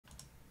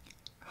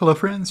Hello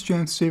friends,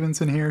 James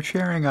Stevenson here,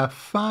 sharing a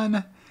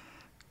fun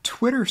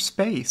Twitter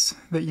space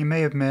that you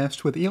may have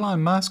missed with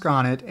Elon Musk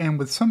on it and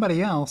with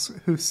somebody else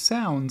who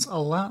sounds a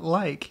lot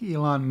like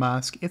Elon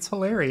Musk. It's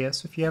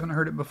hilarious if you haven't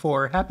heard it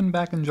before. It happened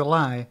back in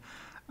July.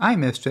 I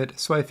missed it,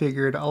 so I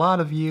figured a lot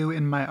of you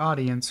in my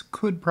audience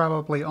could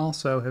probably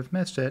also have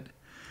missed it.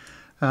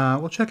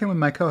 We'll check in with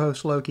my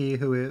co-host Loki,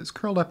 who is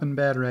curled up in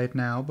bed right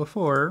now,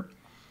 before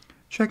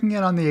checking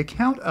in on the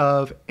account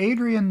of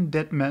Adrian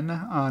Dittmann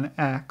on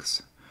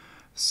X.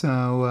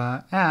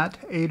 So, at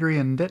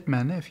Adrian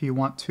Dittmann, if you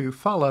want to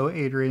follow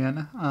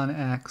Adrian on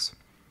X,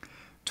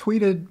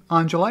 tweeted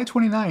on July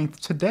 29th,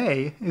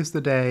 today is the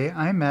day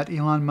I met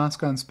Elon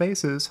Musk on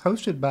Spaces,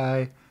 hosted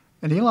by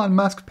an Elon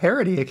Musk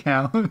parody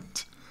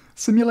account.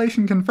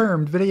 Simulation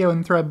confirmed, video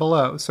and thread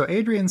below. So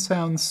Adrian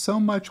sounds so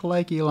much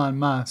like Elon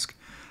Musk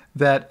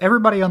that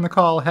everybody on the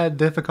call had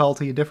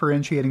difficulty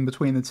differentiating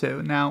between the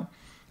two. Now,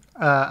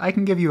 I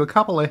can give you a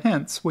couple of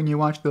hints when you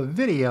watch the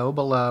video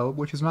below,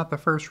 which is not the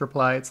first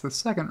reply, it's the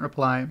second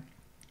reply.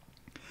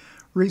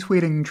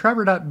 Retweeting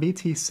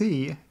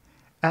Trevor.btc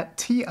at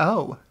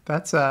TO.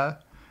 That's a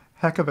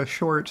heck of a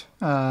short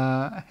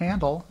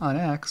handle on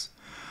X.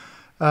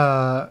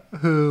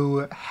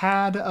 Who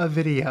had a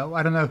video.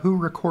 I don't know who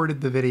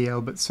recorded the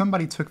video, but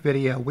somebody took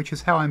video, which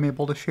is how I'm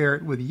able to share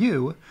it with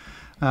you.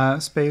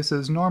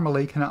 Spaces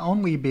normally can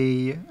only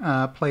be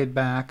played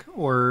back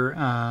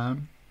or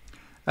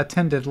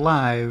attended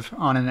live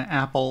on an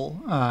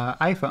Apple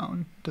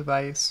iPhone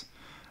device,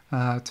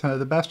 to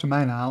the best of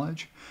my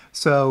knowledge.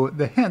 So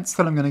the hints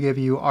that I'm going to give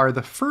you are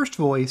the first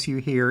voice you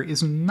hear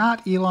is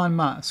not Elon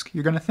Musk.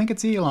 You're going to think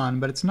it's Elon,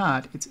 but it's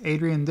not. It's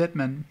Adrian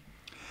Dittmann.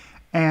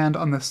 And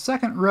on the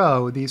second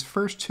row, these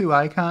first two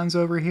icons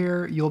over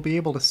here, you'll be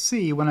able to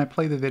see when I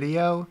play the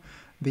video,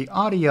 the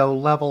audio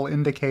level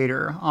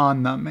indicator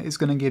on them is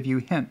going to give you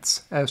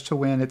hints as to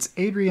when it's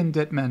Adrian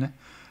Dittmann,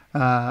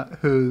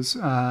 whose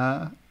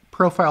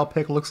profile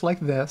pic looks like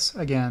this,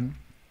 again,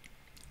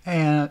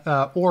 and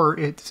or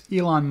it's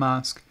Elon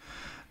Musk,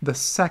 the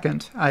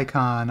second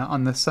icon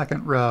on the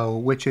second row,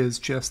 which is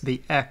just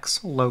the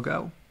X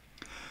logo.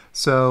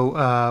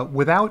 So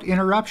without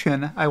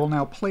interruption, I will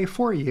now play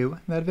for you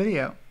that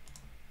video.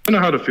 I don't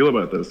know how to feel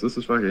about this. This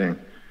is fucking...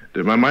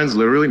 Dude, my mind's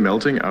literally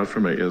melting out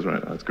from my ears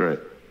right now. It's great.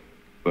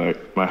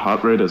 Like, my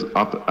heart rate is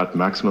up at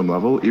maximum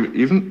level,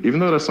 even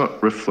though that's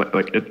not reflect...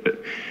 Like,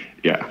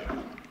 yeah.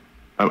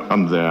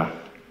 I'm there.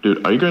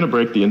 Dude, are you going to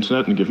break the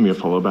internet and give me a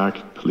follow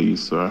back,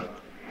 please, sir?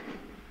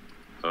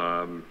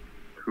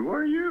 Who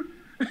are you?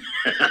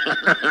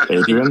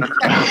 Adrian?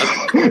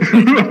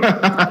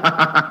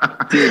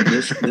 Dude,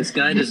 this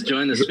guy just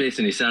joined the space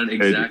and he sounded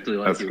exactly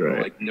like you.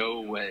 Great. Like,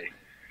 no way.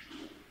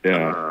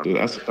 Yeah, dude,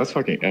 that's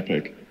fucking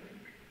epic.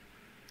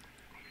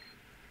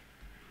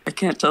 I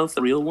can't tell if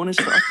the real one is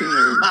talking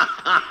or...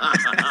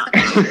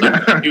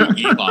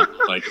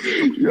 Like,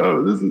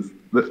 Yo,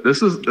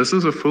 this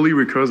is a fully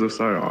recursive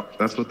psyop.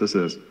 That's what this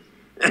is.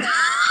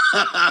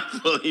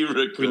 fully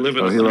recursive. We live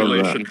in a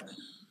simulation.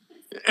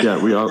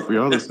 Yeah, we are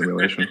the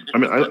simulation. I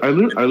mean, I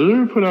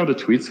literally put out a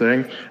tweet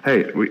saying,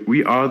 hey,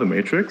 we are the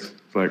Matrix.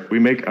 It's like, we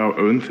make our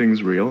own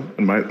things real.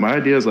 And my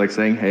idea is like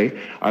saying, hey,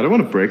 I don't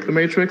want to break the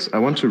Matrix. I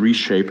want to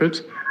reshape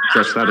it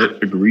such that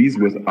it agrees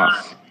with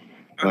us.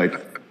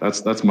 Like,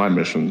 that's my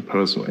mission,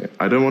 personally.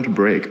 I don't want to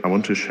break. I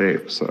want to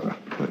shape. So,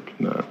 like,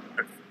 no.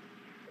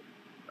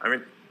 I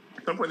mean,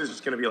 at some point there's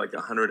just going to be like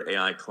 100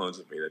 AI clones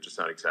of me that just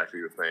sound exactly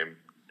the same.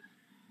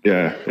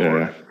 Yeah.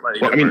 Well,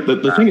 I mean,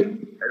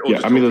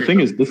 the thing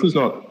is, this is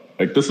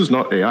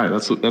not AI.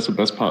 That's the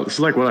best part. This is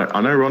like what I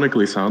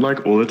unironically sound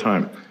like all the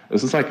time.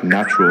 This is like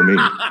natural me.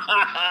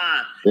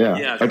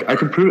 Yeah. Like, I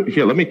can prove it.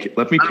 Here, let me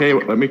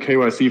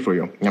KYC for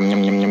you. Yum,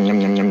 yum, yum, yum,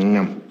 yum, yum, yum,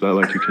 yum. So,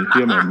 like, you can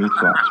hear my meat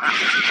flaps.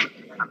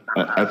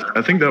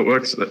 I think that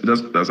works.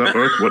 Does that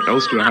work? What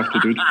else do I have to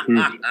do to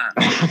prove?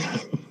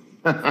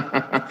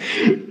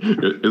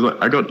 It's like,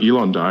 I got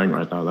Elon dying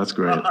right now. That's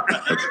great.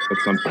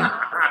 That's something.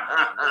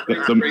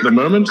 The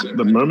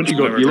moment you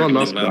got Elon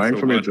Musk dying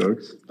from your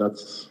jokes,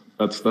 that's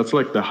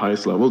like the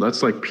highest level.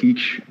 That's like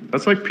peak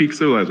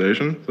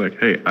civilization. It's like,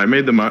 hey, I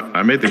made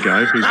the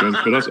guy who's going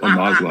to put us on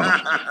Mars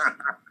laugh.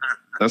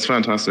 That's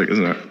fantastic,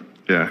 isn't it?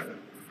 Yeah.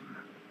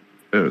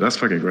 Oh, that's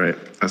fucking great.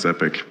 That's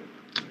epic.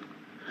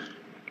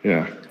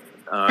 Yeah.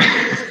 I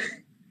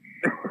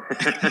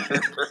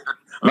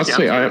must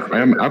say, I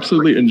am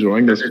absolutely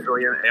enjoying this.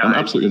 I'm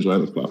absolutely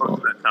enjoying this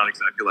platform. That sound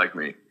exactly like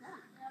me,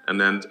 and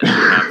then it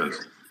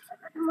happens.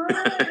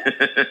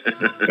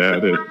 Yeah,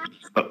 dude.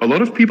 A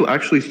lot of people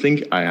actually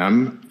think I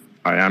am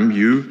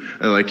you,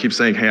 and like keep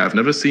saying, "Hey, I've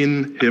never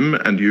seen him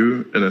and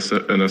you in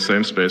the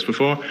same space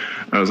before."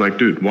 I was like,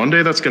 "Dude, one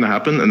day that's gonna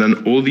happen," and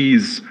then all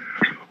these,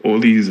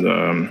 people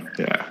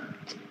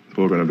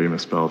are gonna be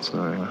misspelled. So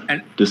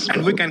and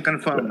we can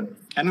confirm. Yeah.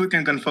 And we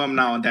can confirm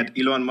now that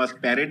Elon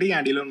Musk parody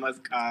and Elon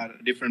Musk are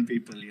different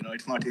people. You know,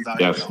 it's not his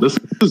audio. Yes, this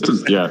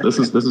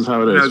is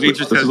how it is.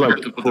 This is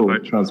like full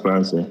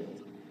transparency.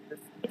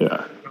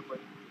 Yeah.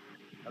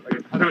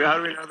 How do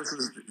we know this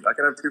is? I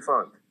can have two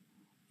phones.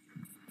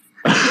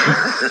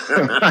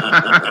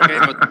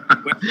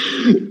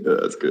 Yeah,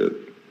 that's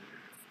good.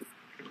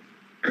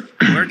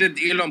 Where did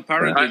Elon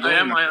parody go? I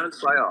am my own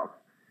psyop.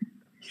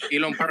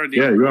 Elon parody.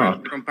 Yeah, you are.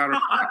 Elon parody.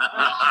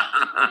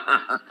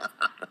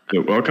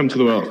 Yeah, welcome to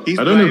the world.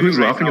 I don't know who's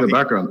laughing in the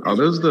background. Are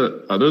those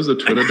the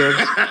Twitter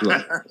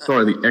devs?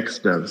 Sorry, the X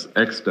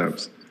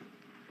devs.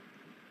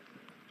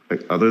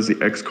 Like, are those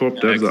the X Corp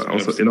devs that are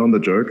also in on the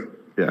joke?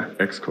 Yeah,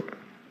 X Corp.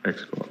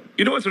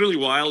 You know what's really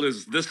wild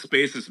is this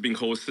space is being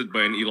hosted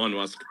by an Elon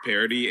Musk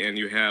parody, and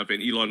you have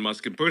an Elon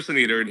Musk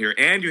impersonator in here,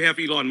 and you have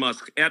Elon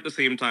Musk at the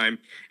same time,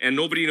 and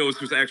nobody knows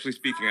who's actually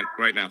speaking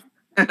right now.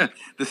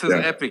 This is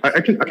epic.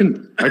 I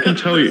can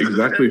tell you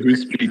exactly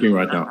who's speaking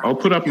right now. I'll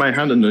put up my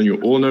hand and then you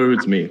all know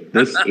it's me.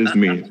 This is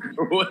me.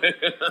 What a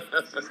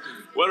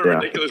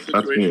ridiculous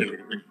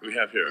situation we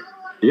have here.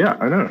 Yeah,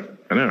 I know.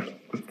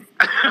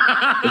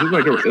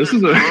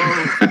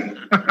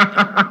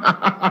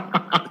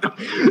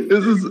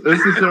 This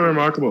is so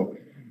remarkable.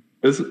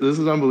 This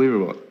is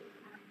unbelievable.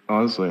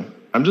 Honestly,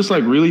 I'm just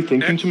like really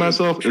thinking to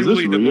myself, is this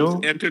real? The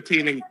most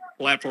entertaining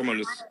platform on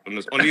the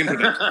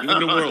internet in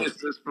the world. Is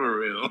this for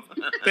real?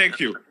 Thank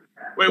you.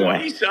 Wait, why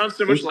do you sound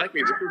so much like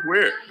me? This is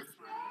weird.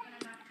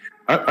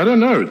 I don't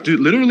know, dude.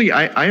 Literally,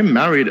 I am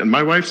married, and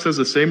my wife says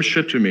the same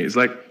shit to me. It's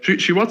like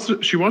she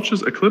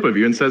watches a clip of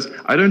you and says,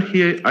 "I don't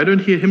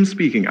hear him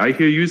speaking. I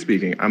hear you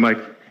speaking." I'm like,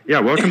 "Yeah,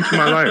 welcome to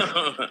my life."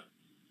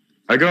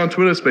 I go on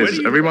Twitter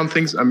Spaces. Everyone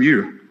thinks I'm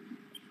you.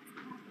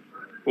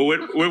 Well,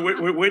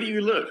 where do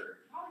you live?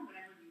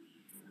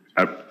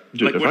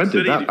 Dude, if I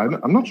did that,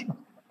 I'm not sure.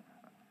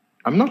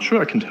 I'm not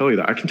sure I can tell you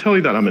that. I can tell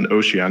you that I'm in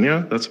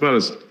Oceania. That's about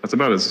as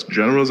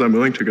general as I'm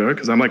willing to go,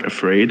 because I'm like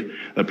afraid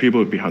that people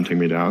would be hunting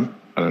me down.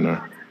 I don't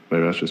know.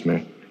 Maybe that's just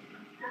me.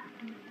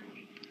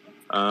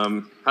 How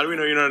do we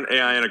know you're not an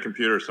AI in a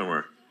computer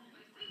somewhere?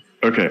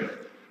 Okay.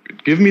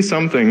 Give me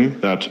something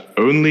that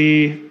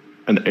only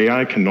an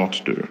AI cannot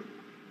do.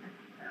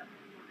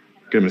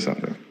 Give me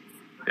something.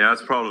 Yeah,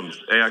 that's problems.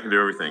 AI can do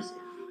everything.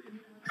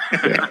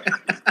 Yeah.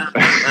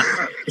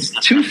 It's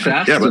too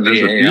fast to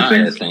be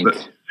AI, I think.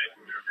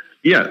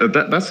 Yeah,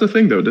 that's the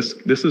thing, though. This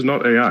is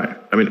not AI.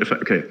 I mean,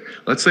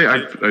 let's say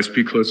I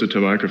speak closer to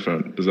a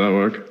microphone. Does that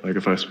work? Like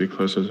if I speak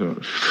closer to,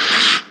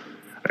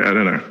 I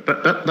don't know.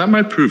 That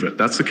might prove it.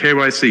 That's the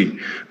KYC,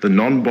 the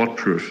non-bot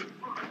proof.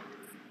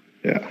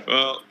 Yeah.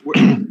 Well,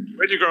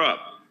 where'd you grow up?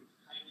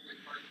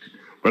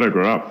 Where'd I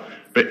grow up?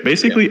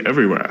 Basically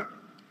everywhere,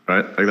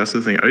 right? Like that's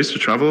the thing. I used to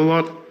travel a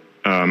lot.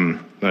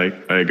 Like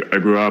I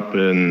grew up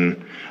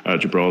in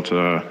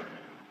Gibraltar.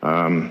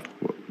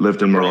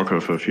 Lived in Morocco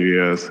for a few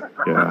years.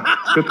 Yeah,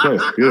 it's a good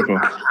place. Beautiful.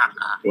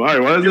 Why?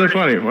 Why is that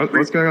funny?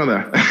 What's going on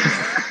there?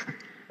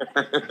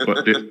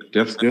 What, do you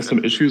have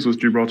some issues with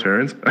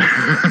Gibraltarians?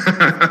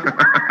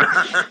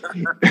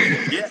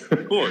 Yeah,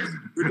 of course.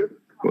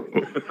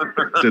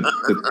 Did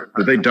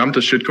they dump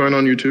the shitcoin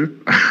on you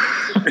too?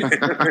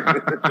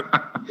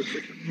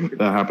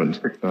 That happened.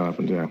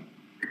 Yeah.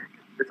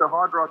 It's a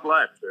hard rock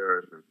life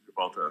there in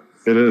Gibraltar.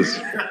 It is.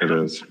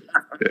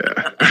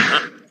 Yeah.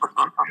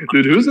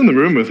 Dude, who's in the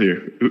room with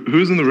you?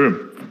 Who's in the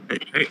room?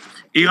 Hey,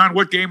 Elon,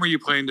 what game are you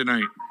playing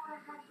tonight?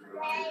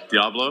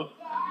 Diablo?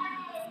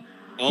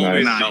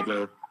 Always Nice.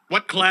 Diablo.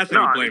 What class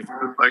are you playing?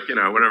 Like,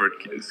 whatever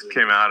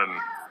came out and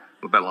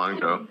not that long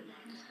ago.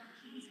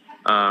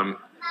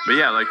 But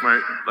yeah, like my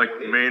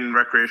main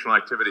recreational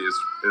activity is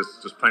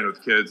just playing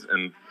with kids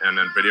and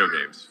then video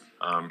games.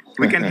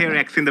 We can hear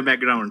X in the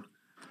background.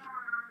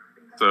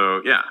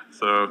 So yeah,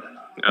 so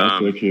That's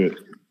so cute.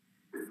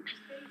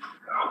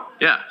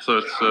 yeah, so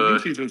it's new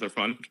seasons are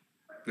fun.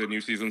 The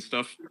new season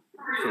stuff.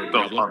 For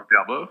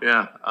Diablo,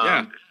 yeah.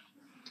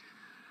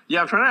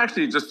 Yeah, I'm trying to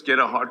actually just get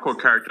a hardcore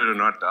character to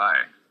not die,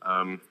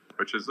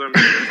 which is hard.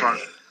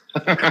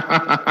 The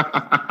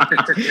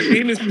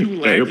game is too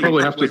laggy. Yeah, you'll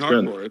probably have to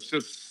spend.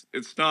 Hardcore.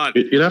 It's not.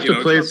 You'd have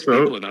to play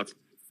so. Enough.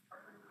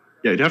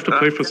 Yeah, you'd have to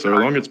play for so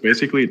long. It's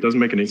basically, it doesn't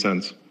make any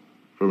sense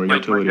from a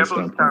utility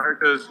standpoint.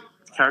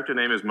 Character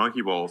name is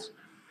Monkey Balls,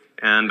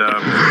 and that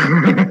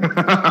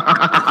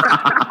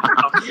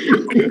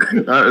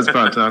is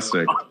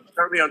fantastic.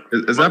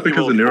 Is that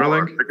because of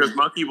Neuralink? Because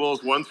Monkey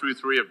Balls 1 through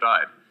 3 have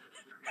died.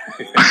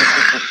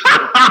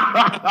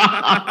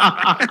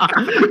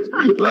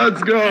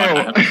 Let's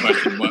go.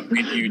 Question: what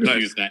made you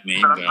choose that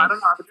name? I don't know. I'm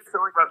just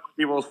feeling about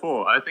Monkey Balls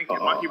 4. I think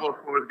Monkey Balls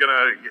 4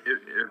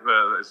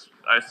 is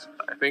I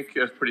think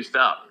it's pretty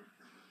stout.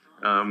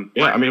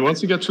 Yeah, I mean,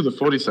 once you get to the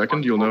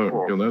 42nd, you'll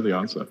know the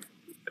answer.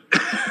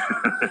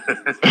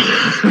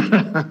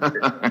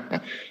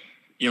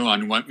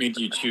 Elon, what made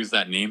you choose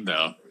that name,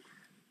 though?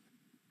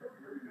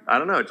 I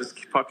don't know. It just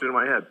popped into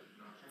my head.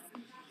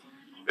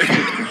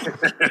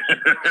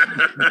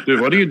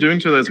 Dude, what are you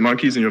doing to those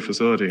monkeys in your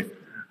facility?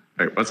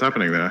 Like, what's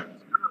happening there?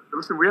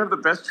 Listen, we have the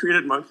best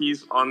treated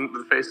monkeys on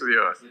the face of the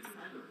earth. If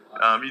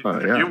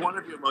you want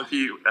to be a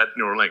monkey at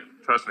Neuralink,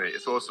 trust me,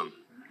 it's awesome.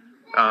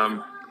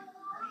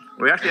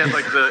 We actually had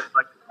the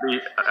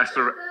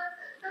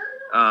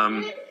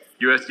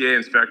USDA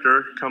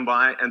inspector come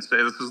by and say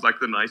this is like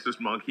the nicest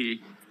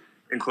monkey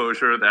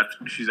enclosure that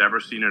she's ever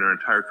seen in her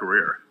entire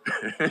career.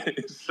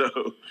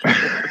 So,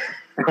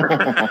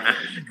 I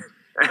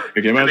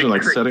can imagine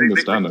like setting the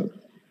standard.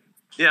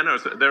 Yeah, no,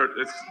 so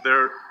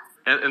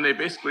and they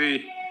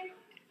basically,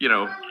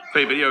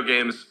 play video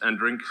games and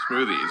drink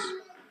smoothies,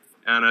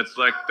 and it's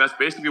like that's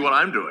basically what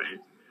I'm doing,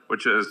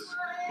 which is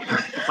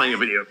playing a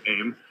video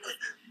game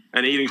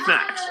and eating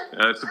snacks.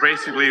 So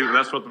basically,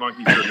 that's what the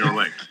monkeys do in your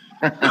link.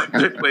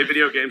 They play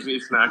video games and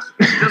eat snacks,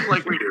 just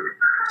like we do,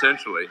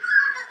 essentially.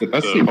 But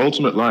that's the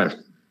ultimate life.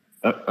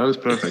 That is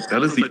perfect.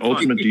 That is the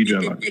ultimate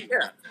DJ life.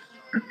 Yeah.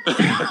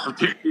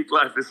 Peak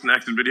life is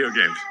snacks and video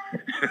games.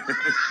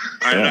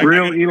 Right,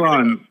 Real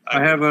Elon,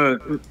 I have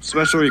a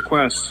special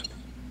request.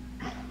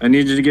 I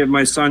need you to give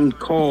my son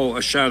Cole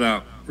a shout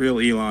out. Real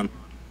Elon.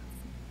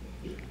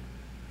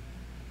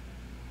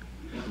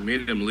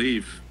 Made him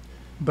leave.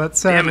 But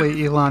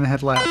sadly, Elon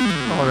had left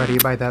already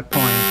by that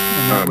point,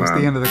 and that was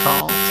the end of the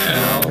call. So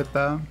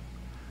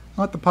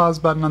I'll hit the pause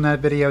button on that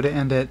video to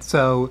end it.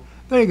 So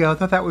there you go. I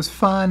thought that was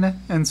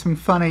fun and some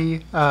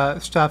funny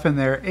stuff in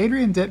there.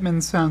 Adrian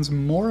Dittmann sounds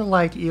more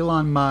like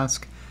Elon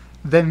Musk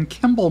than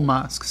Kimball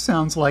Musk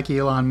sounds like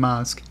Elon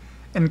Musk.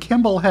 And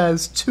Kimball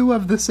has 2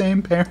 of the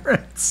same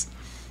parents.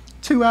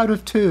 2 out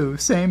of 2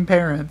 same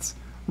parents.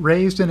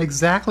 Raised in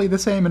exactly the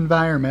same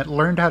environment.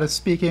 Learned how to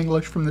speak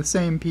English from the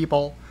same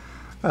people.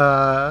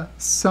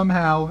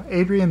 Somehow,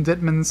 Adrian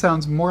Dittmann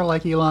sounds more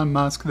like Elon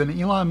Musk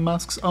than Elon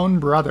Musk's own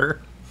brother,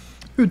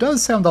 who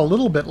does sound a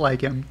little bit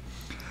like him.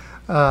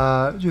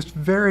 Just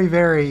very,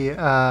 very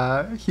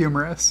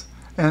humorous.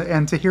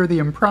 And to hear the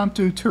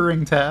impromptu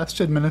Turing test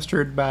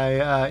administered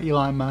by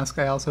Elon Musk,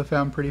 I also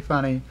found pretty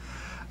funny.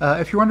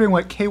 If you're wondering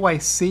what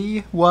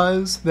KYC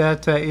was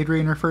that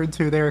Adrian referred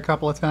to there a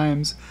couple of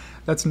times,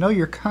 that's Know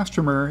Your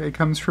Customer. It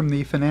comes from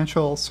the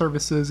financial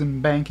services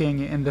and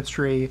banking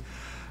industry,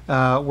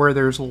 where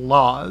there's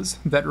laws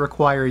that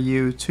require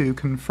you to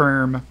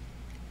confirm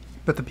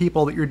that the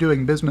people that you're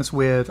doing business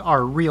with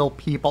are real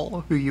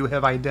people who you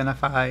have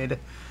identified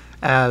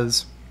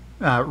as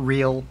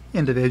real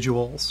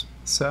individuals.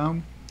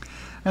 So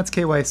that's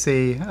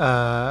KYC,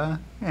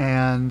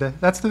 and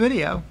that's the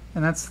video,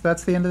 and that's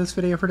the end of this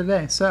video for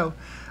today. So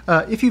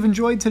if you've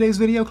enjoyed today's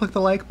video, click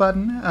the like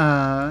button.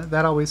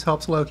 That always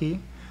helps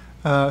Loki,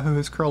 who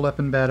is curled up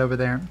in bed over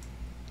there.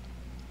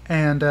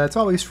 And it's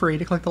always free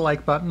to click the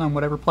like button on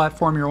whatever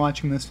platform you're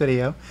watching this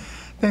video.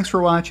 Thanks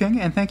for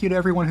watching, and thank you to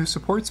everyone who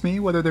supports me,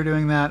 whether they're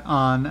doing that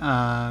on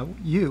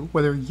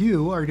whether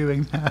you are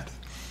doing that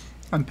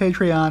on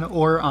Patreon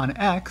or on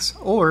X,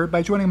 or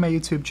by joining my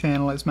YouTube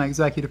channel as my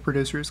executive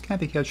producers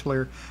Kathy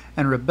Kitchler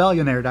and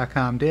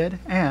Rebellionaire.com did,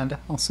 and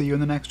I'll see you in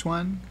the next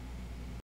one.